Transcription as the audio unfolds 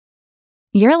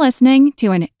You're listening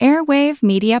to an Airwave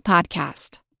Media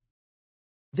Podcast.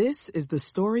 This is the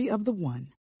story of the one.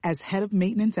 As head of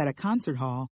maintenance at a concert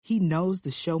hall, he knows the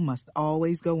show must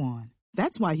always go on.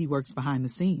 That's why he works behind the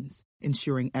scenes,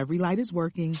 ensuring every light is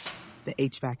working, the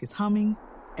HVAC is humming,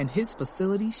 and his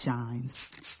facility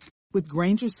shines. With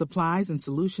Grainger's supplies and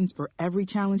solutions for every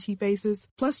challenge he faces,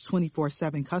 plus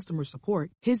 24/7 customer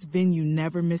support, his venue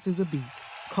never misses a beat.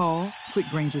 Call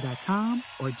quickgrainger.com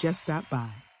or just stop by.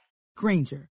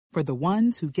 Grainger, for the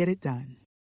ones who get it done.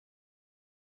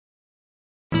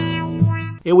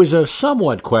 It was a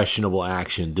somewhat questionable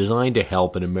action designed to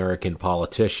help an American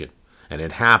politician, and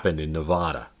it happened in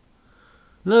Nevada.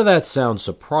 None of that sounds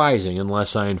surprising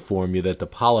unless I inform you that the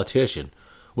politician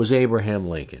was Abraham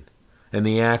Lincoln, and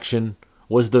the action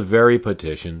was the very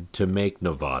petition to make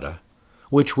Nevada,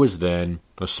 which was then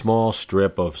a small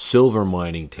strip of silver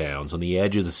mining towns on the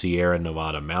edge of the Sierra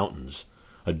Nevada mountains,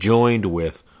 adjoined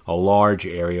with a large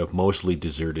area of mostly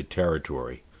deserted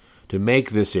territory, to make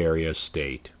this area a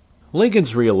state.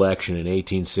 Lincoln's re-election in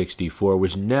 1864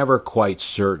 was never quite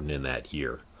certain in that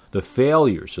year. The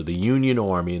failures of the Union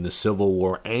Army in the Civil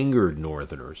War angered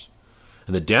Northerners,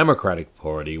 and the Democratic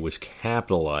Party was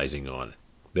capitalizing on it.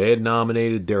 They had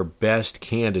nominated their best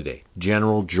candidate,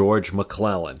 General George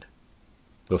McClellan,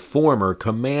 the former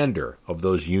commander of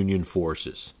those Union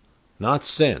forces. Not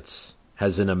since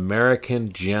has an American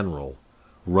general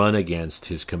run against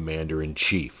his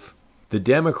commander-in-chief. The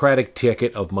Democratic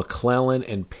ticket of McClellan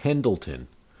and Pendleton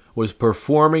was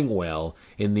performing well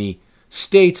in the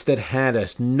states that had a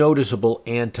noticeable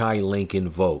anti-Lincoln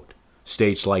vote,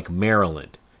 states like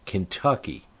Maryland,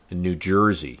 Kentucky, and New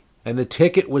Jersey, and the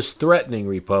ticket was threatening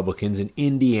Republicans in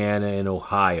Indiana and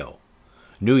Ohio.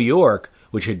 New York,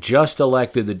 which had just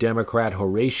elected the Democrat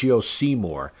Horatio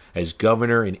Seymour as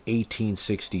governor in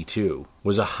 1862,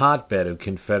 was a hotbed of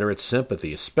Confederate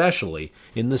sympathy, especially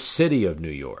in the city of New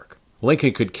York.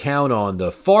 Lincoln could count on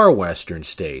the far western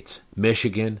states,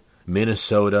 Michigan,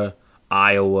 Minnesota,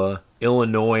 Iowa,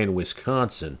 Illinois, and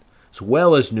Wisconsin, as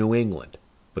well as New England,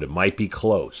 but it might be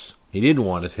close. He didn't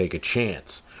want to take a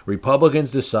chance.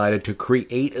 Republicans decided to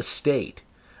create a state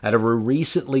out of a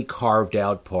recently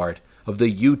carved-out part of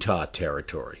the Utah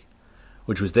Territory,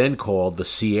 which was then called the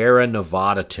Sierra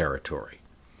Nevada Territory.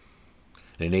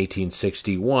 In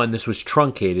 1861, this was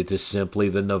truncated to simply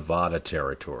the Nevada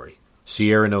Territory.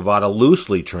 Sierra Nevada,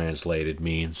 loosely translated,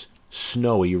 means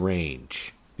snowy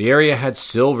range. The area had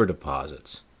silver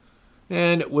deposits,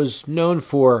 and it was known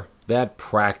for that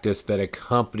practice that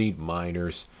accompanied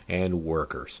miners and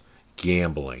workers,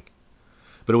 gambling.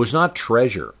 But it was not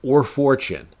treasure or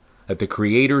fortune that the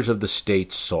creators of the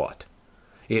state sought.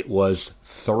 It was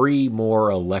 3 more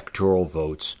electoral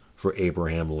votes for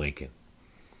Abraham Lincoln.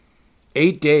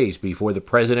 8 days before the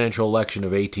presidential election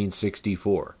of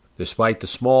 1864, despite the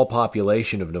small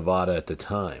population of Nevada at the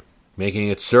time, making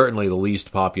it certainly the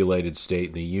least populated state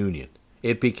in the Union,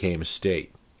 it became a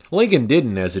state. Lincoln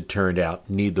didn't, as it turned out,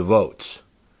 need the votes.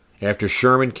 After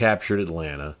Sherman captured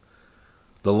Atlanta,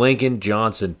 the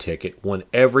Lincoln-Johnson ticket won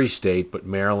every state but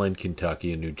Maryland,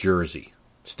 Kentucky, and New Jersey.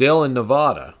 Still, in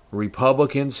Nevada,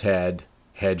 Republicans had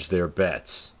hedged their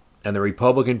bets, and the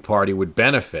Republican Party would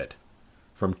benefit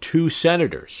from 2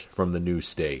 senators from the new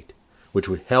state, which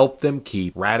would help them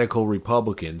keep radical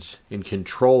Republicans in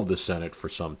control of the Senate for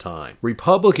some time.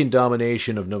 Republican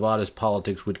domination of Nevada's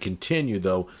politics would continue,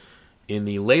 though in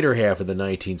the later half of the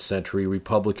 19th century,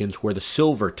 Republicans were the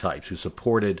silver types who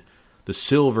supported the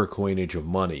silver coinage of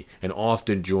money and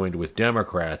often joined with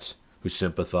Democrats who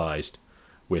sympathized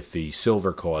with the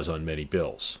silver cause on many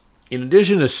bills. In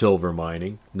addition to silver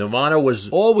mining, Nevada was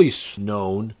always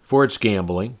known for its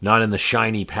gambling, not in the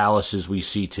shiny palaces we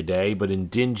see today, but in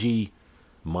dingy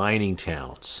mining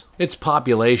towns. Its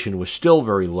population was still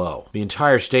very low. The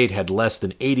entire state had less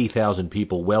than 80,000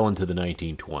 people well into the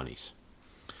 1920s.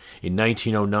 In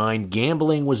 1909,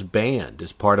 gambling was banned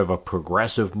as part of a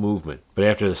progressive movement, but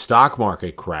after the stock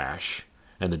market crash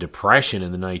and the Depression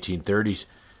in the 1930s,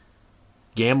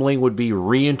 gambling would be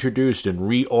reintroduced and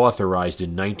reauthorized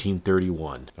in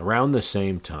 1931. Around the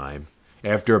same time,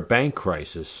 after a bank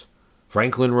crisis,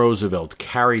 Franklin Roosevelt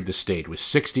carried the state with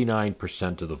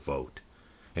 69% of the vote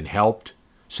and helped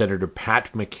Senator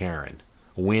Pat McCarran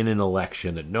win an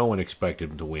election that no one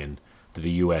expected him to win to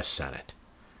the U.S. Senate,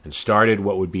 and started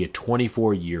what would be a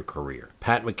 24-year career.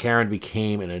 Pat McCarran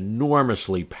became an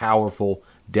enormously powerful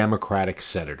Democratic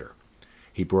senator.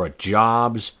 He brought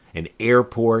jobs, an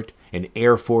airport, an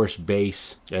Air Force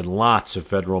base, and lots of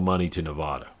federal money to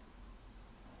Nevada.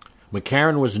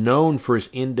 McCarran was known for his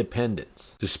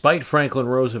independence. Despite Franklin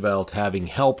Roosevelt having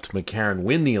helped McCarran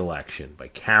win the election by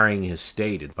carrying his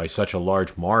state by such a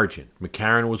large margin,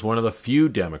 McCarran was one of the few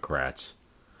Democrats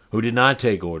who did not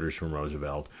take orders from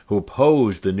Roosevelt, who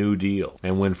opposed the New Deal.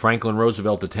 And when Franklin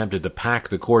Roosevelt attempted to pack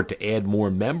the court to add more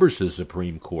members to the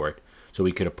Supreme Court so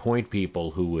he could appoint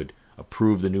people who would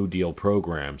approve the New Deal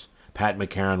programs, Pat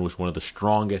McCarran was one of the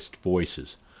strongest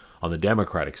voices on the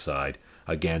Democratic side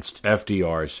against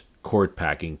FDR's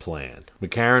court-packing plan.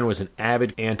 McCarran was an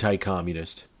avid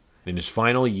anti-communist. In his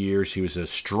final years, he was a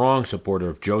strong supporter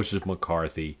of Joseph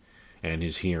McCarthy and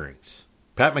his hearings.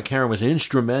 Pat McCarran was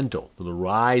instrumental to the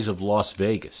rise of Las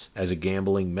Vegas as a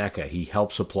gambling mecca. He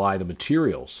helped supply the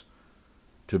materials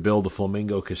to build the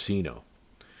Flamingo Casino.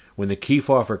 When the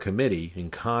Kefauver Committee in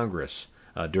Congress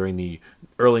during the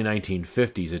early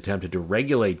 1950s attempted to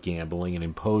regulate gambling and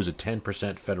impose a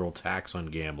 10% federal tax on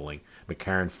gambling,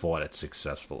 McCarran fought it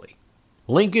successfully.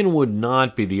 Lincoln would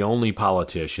not be the only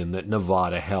politician that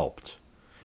Nevada helped.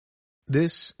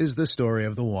 This is the story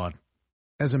of the one.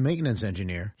 As a maintenance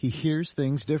engineer, he hears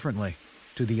things differently.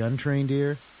 To the untrained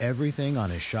ear, everything on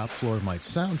his shop floor might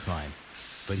sound fine,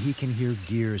 but he can hear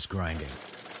gears grinding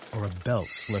or a belt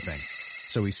slipping.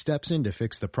 So he steps in to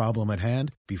fix the problem at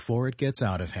hand before it gets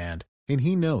out of hand. And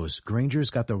he knows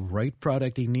Grainger's got the right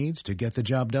product he needs to get the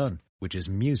job done, which is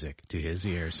music to his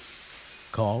ears.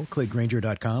 Call, click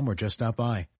Grainger.com, or just stop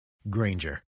by.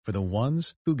 Grainger, for the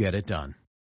ones who get it done.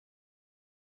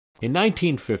 In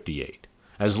 1958,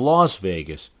 as Las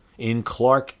Vegas in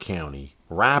Clark County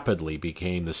rapidly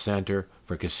became the center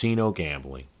for casino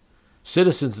gambling,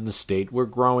 citizens in the state were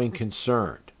growing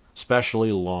concerned,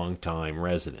 especially longtime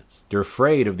residents. They're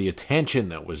afraid of the attention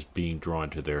that was being drawn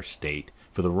to their state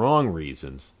for the wrong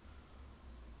reasons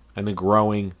and the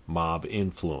growing mob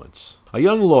influence. A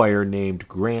young lawyer named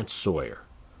Grant Sawyer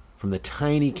from the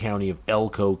tiny county of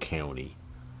Elko County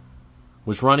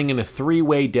was running in a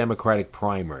three-way Democratic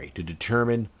primary to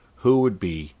determine who would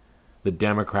be the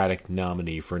Democratic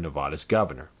nominee for Nevada's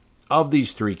governor. Of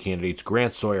these three candidates,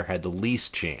 Grant Sawyer had the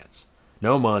least chance.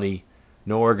 No money,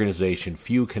 no organization,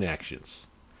 few connections,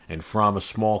 and from a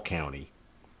small county.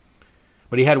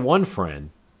 But he had one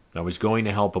friend that was going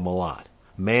to help him a lot,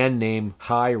 a man named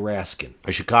Hy Raskin,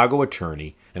 a Chicago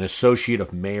attorney and associate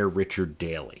of Mayor Richard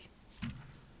Daley.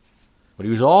 But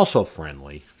he was also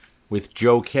friendly with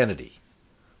Joe Kennedy,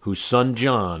 whose son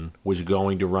John was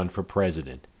going to run for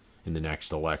president in the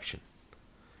next election.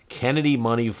 Kennedy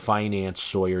money financed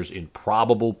Sawyer's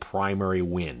improbable primary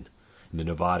win in the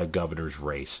Nevada governor's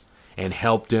race and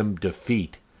helped him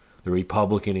defeat the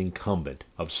Republican incumbent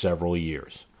of several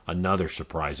years. Another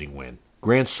surprising win.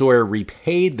 Grant Sawyer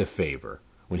repaid the favor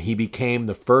when he became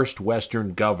the first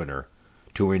Western governor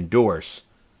to endorse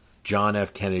John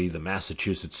F. Kennedy, the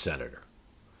Massachusetts senator.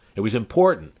 It was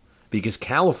important because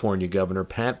California Governor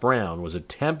Pat Brown was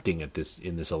attempting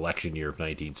in this election year of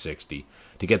 1960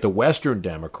 to get the Western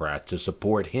Democrats to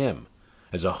support him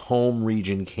as a home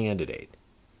region candidate.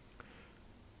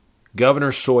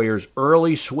 Governor Sawyer's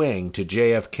early swing to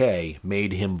JFK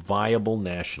made him viable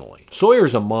nationally.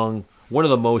 Sawyer's among one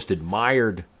of the most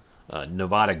admired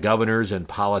Nevada governors and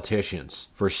politicians.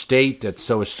 For a state that's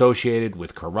so associated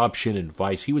with corruption and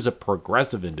vice, he was a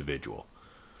progressive individual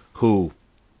who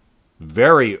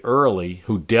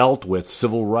dealt with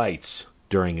civil rights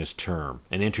during his term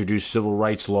and introduced civil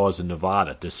rights laws in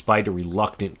Nevada despite a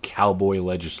reluctant cowboy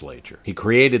legislature. He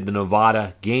created the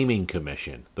Nevada Gaming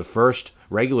Commission, the first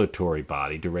regulatory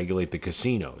body to regulate the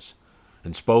casinos,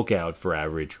 and spoke out for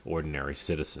average, ordinary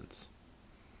citizens.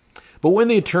 But when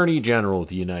the Attorney General of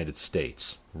the United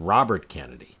States, Robert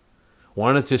Kennedy,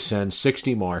 wanted to send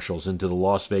 60 marshals into the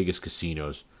Las Vegas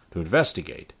casinos to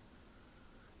investigate,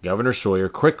 Governor Sawyer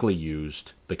quickly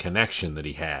used the connection that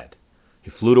he had. He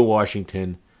flew to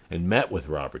Washington and met with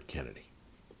Robert Kennedy.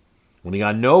 When he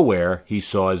got nowhere, he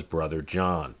saw his brother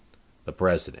John, the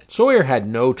president. Sawyer had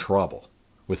no trouble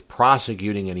with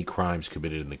prosecuting any crimes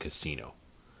committed in the casino.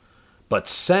 But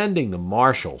sending the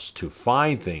marshals to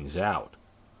find things out,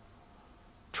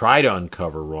 try to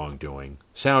uncover wrongdoing,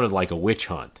 sounded like a witch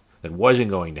hunt that wasn't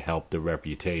going to help the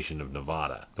reputation of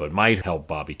Nevada, though it might help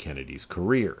Bobby Kennedy's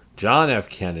career. John F.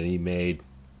 Kennedy made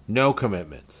no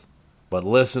commitments, but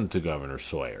listened to Governor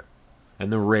Sawyer,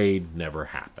 and the raid never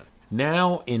happened.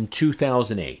 Now, in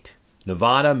 2008,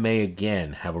 Nevada may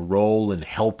again have a role in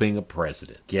helping a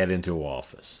president get into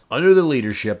office. Under the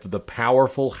leadership of the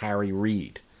powerful Harry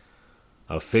Reid,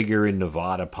 a figure in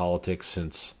Nevada politics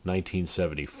since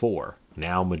 1974,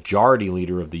 now majority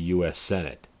leader of the U.S.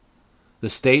 Senate, the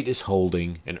state is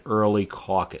holding an early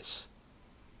caucus.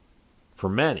 For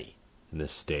many in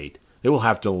this state, They will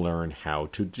have to learn how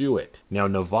to do it. Now,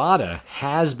 Nevada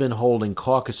has been holding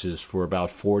caucuses for about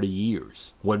 40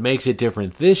 years. What makes it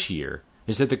different this year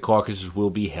is that the caucuses will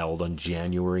be held on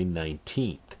January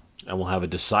 19th and will have a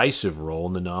decisive role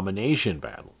in the nomination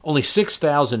battle. Only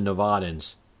 6,000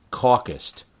 Nevadans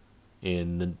caucused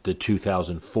in the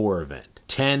 2004 event.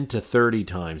 10 to 30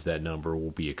 times that number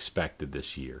will be expected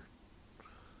this year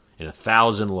in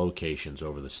 1,000 locations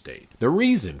over the state. The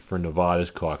reason for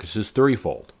Nevada's caucus is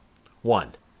threefold.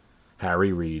 1,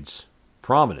 Harry Reid's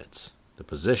prominence, the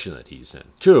position that he's in.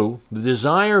 2, the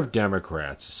desire of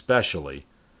Democrats, especially,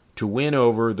 to win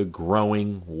over the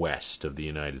growing West of the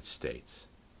United States.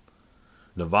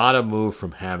 Nevada moved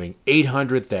from having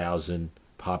 800,000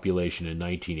 population in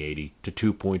 1980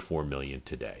 to 2.4 million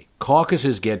today.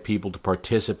 Caucuses get people to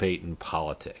participate in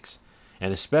politics,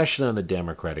 and especially on the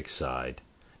Democratic side,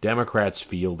 Democrats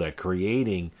feel that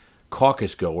creating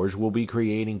caucus goers will be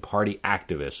creating party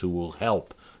activists who will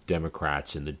help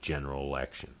Democrats in the general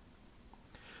election.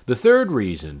 The third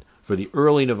reason for the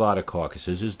early Nevada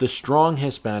caucuses is the strong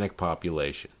Hispanic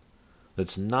population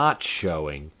that's not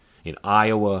showing in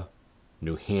Iowa,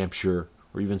 New Hampshire,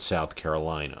 or even South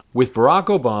Carolina. With Barack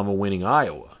Obama winning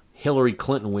Iowa, Hillary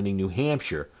Clinton winning New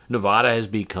Hampshire, Nevada has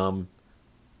become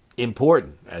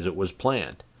important as it was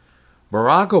planned.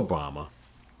 Barack Obama,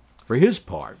 for his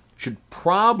part,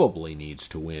 probably needs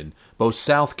to win both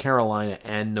South Carolina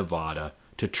and Nevada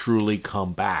to truly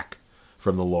come back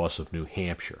from the loss of New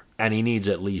Hampshire. And he needs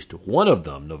at least one of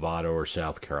them, Nevada or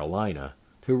South Carolina,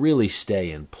 to really stay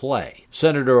in play.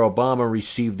 Senator Obama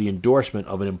received the endorsement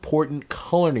of an important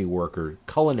culinary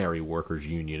workers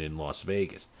union in Las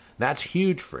Vegas. That's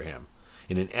huge for him.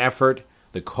 In an effort,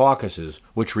 the caucuses,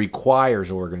 which requires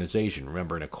organization.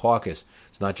 Remember, in a caucus,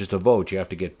 it's not just a vote. You have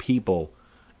to get people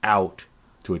out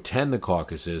to attend the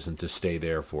caucuses and to stay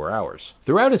there 4 hours.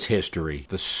 Throughout its history,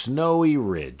 the Snowy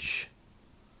Ridge,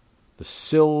 the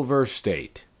Silver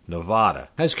State, Nevada,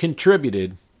 has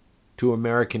contributed to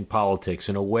American politics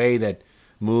in a way that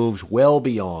moves well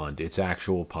beyond its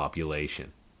actual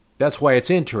population. That's why it's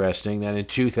interesting that in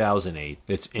 2008,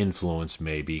 its influence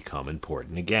may become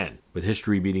important again. With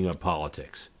history beating up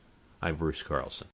politics, I'm Bruce Carlson.